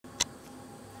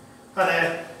Hi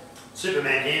there,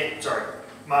 Superman here.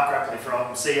 Mark Rapley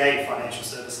from CA Financial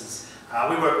Services.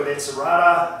 We work with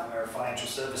Ansarada. We're a financial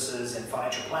services and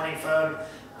financial planning firm.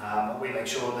 We make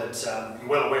sure that you're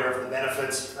well aware of the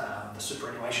benefits, the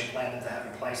superannuation plan that they have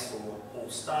in place for all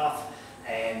staff,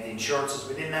 and the insurances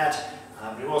within that.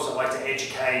 We also like to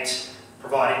educate,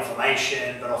 provide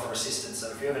information, but offer assistance.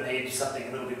 So if you ever need something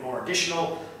a little bit more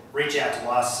additional, reach out to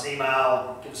us,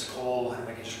 email, give us a call, and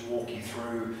we can just walk you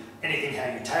through anything, how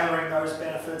you're tailoring those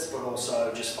benefits, but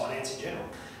also just finance in general.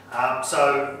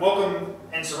 So welcome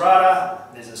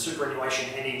Ansarada. There's a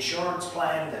superannuation and insurance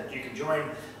plan that you can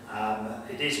join.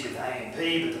 It is with AMP,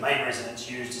 but the main reason it's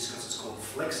used is because it's called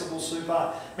flexible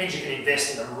super. It means you can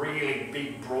invest in a really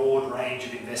big, broad range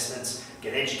of investments,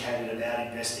 get educated about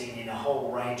investing in a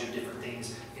whole range of different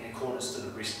things in accordance to the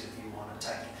risk that you want to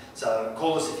take. So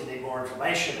call us if you need more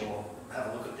information, or have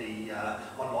a look at the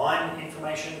online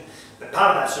information. But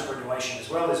part of that superannuation as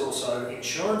well is also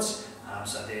insurance.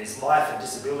 So there's life and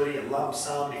disability, a lump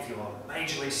sum if you're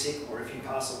majorly sick or if you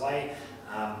pass away,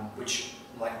 which,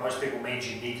 like most people,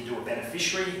 means you need to do a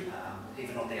beneficiary.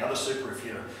 Even on the other super, if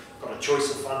you've got a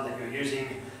choice of fund that you're using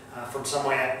from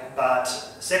somewhere. But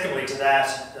secondly to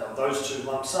that, those two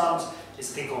lump sums,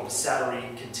 is a thing called salary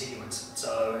continuance.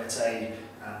 So it's a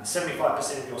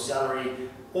 75% of your salary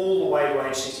all the way to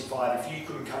age 65 if you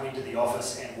couldn't come into the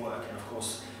office and work. And of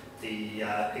course, the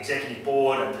executive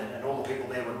board and all the people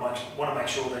there would want to make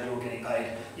sure that you're getting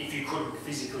paid if you couldn't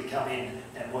physically come in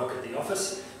and work at the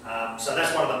office. So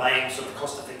that's one of the main sort of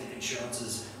cost-effective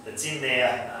insurances that's in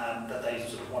there that they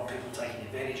sort of want people taking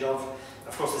advantage of.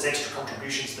 Of course, there's extra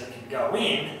contributions that can go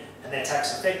in, and they're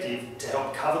tax effective to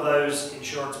help cover those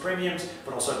insurance premiums,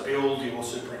 but also build your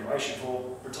superannuation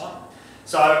for retirement.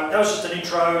 So that was just an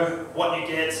intro, what you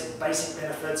get, some basic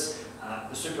benefits,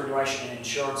 the superannuation and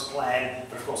insurance plan,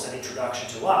 but of course an introduction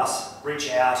to us. Reach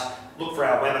out, look for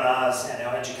our webinars and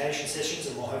our education sessions,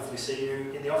 and we'll hopefully see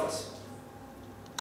you in the office.